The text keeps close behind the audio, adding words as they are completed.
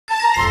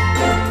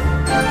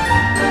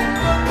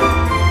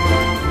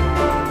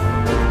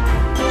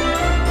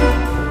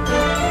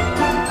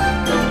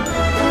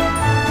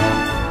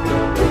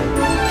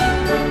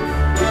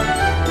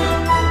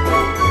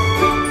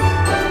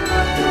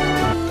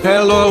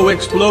Hello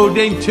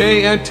Exploding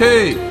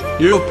TNT.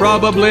 You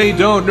probably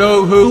don't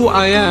know who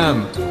I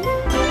am.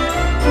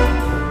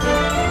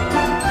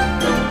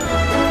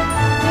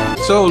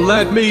 So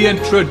let me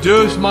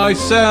introduce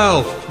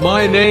myself.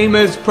 My name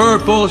is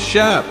Purple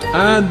Shep,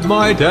 and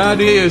my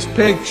daddy is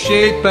Pink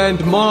Sheep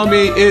and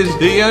mommy is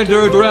the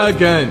Ender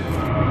Dragon.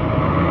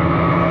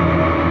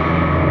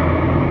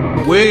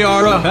 We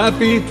are a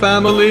happy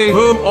family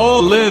who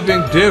all live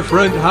in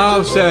different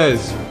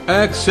houses,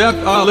 except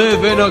I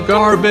live in a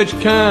garbage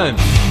can.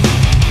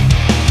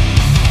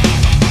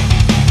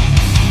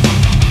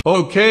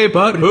 Okay,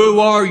 but who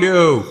are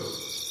you?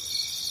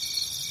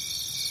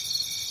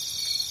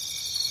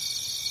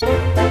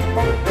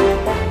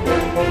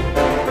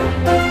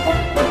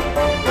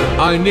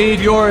 I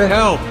need your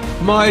help.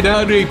 My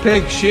daddy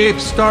Pink Sheep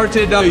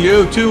started a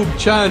YouTube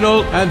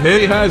channel and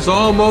he has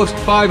almost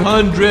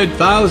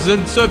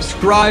 500,000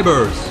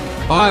 subscribers.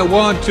 I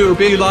want to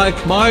be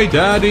like my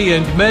daddy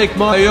and make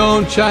my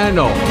own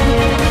channel.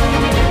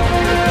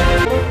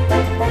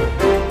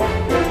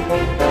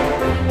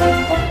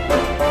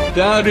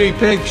 Daddy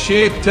Pink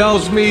Sheep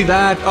tells me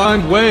that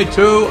I'm way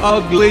too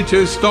ugly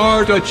to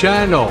start a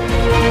channel.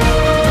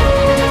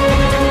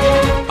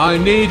 I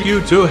need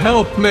you to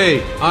help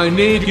me. I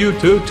need you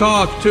to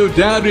talk to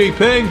Daddy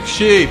Pink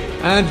Sheep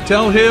and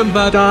tell him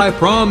that I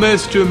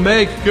promise to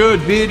make good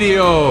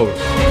videos.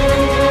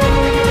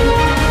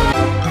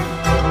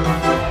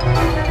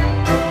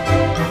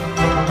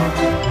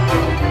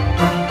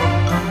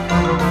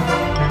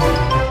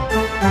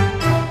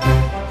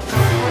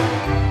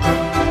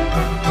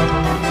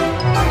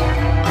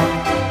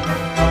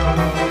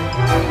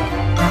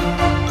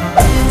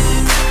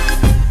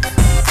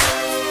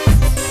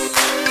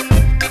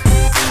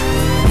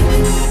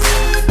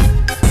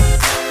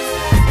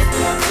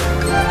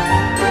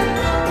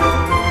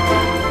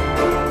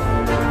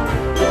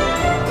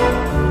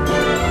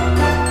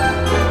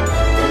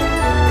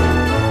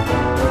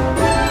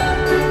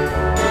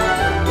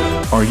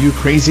 Are you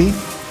crazy?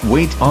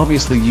 Wait,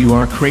 obviously you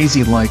are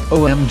crazy, like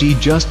OMG,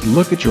 just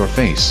look at your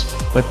face.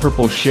 But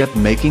Purple Shep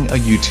making a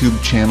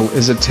YouTube channel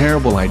is a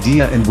terrible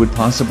idea and would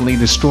possibly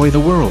destroy the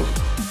world.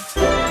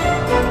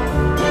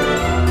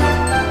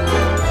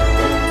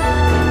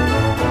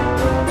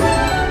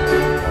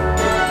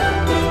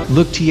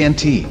 Look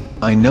TNT,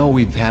 I know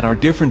we've had our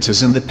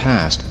differences in the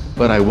past,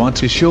 but I want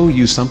to show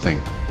you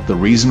something. The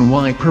reason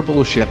why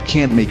Purple Shep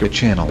can't make a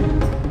channel.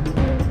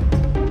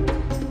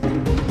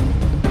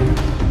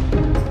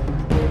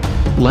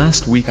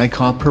 Last week I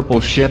caught Purple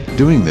Shep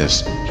doing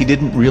this. He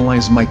didn't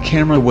realize my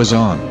camera was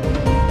on.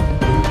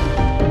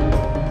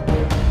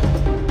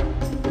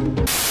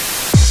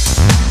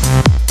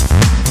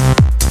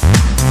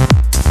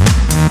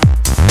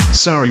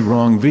 Sorry,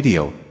 wrong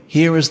video.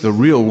 Here is the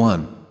real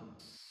one.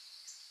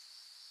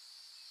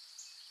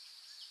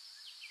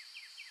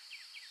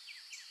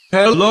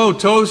 Hello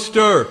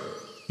Toaster.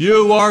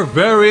 You are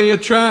very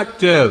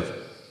attractive.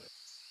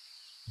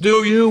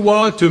 Do you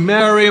want to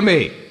marry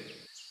me?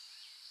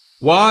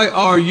 Why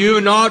are you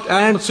not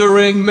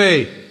answering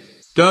me?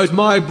 Does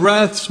my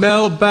breath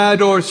smell bad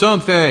or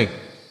something?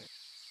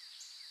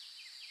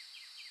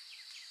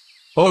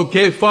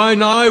 Okay,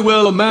 fine, I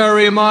will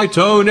marry my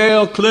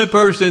toenail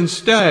clippers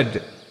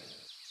instead.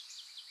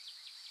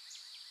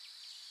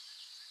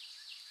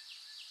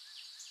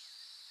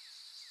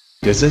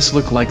 Does this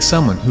look like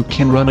someone who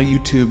can run a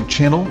YouTube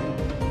channel?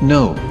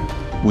 No.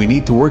 We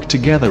need to work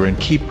together and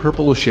keep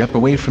Purple Shep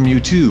away from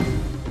YouTube.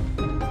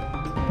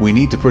 We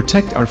need to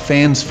protect our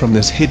fans from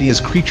this hideous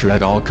creature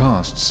at all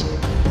costs.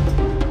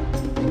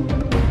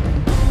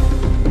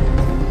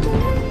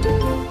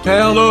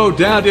 Hello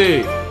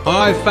Daddy,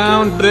 I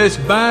found this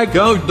bag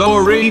of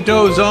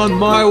Doritos on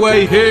my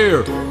way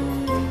here.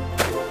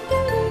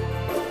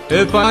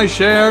 If I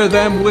share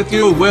them with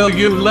you, will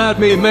you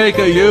let me make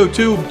a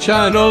YouTube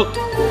channel?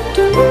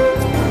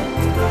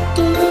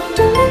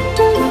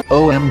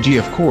 OMG,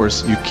 of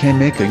course you can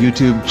make a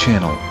YouTube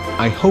channel.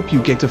 I hope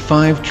you get to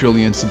 5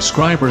 trillion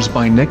subscribers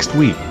by next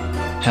week.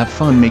 Have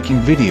fun making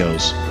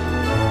videos.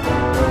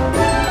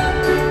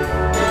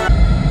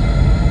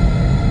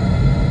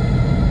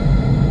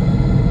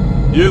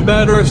 You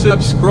better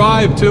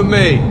subscribe to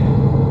me.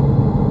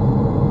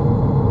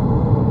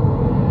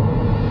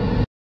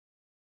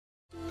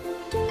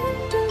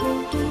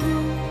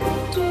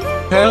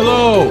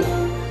 Hello.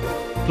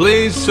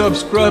 Please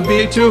subscribe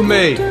to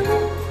me.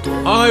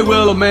 I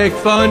will make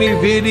funny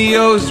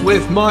videos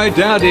with my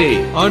daddy,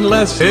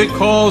 unless he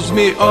calls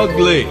me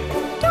ugly.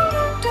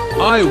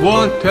 I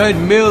want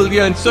 10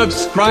 million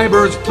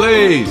subscribers,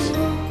 please.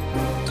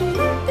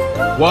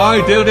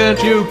 Why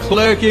didn't you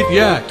click it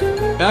yet?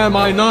 Am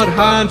I not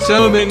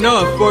handsome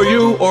enough for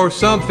you or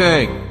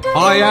something?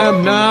 I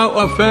am now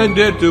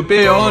offended, to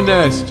be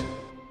honest.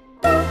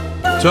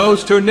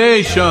 Toaster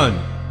Nation.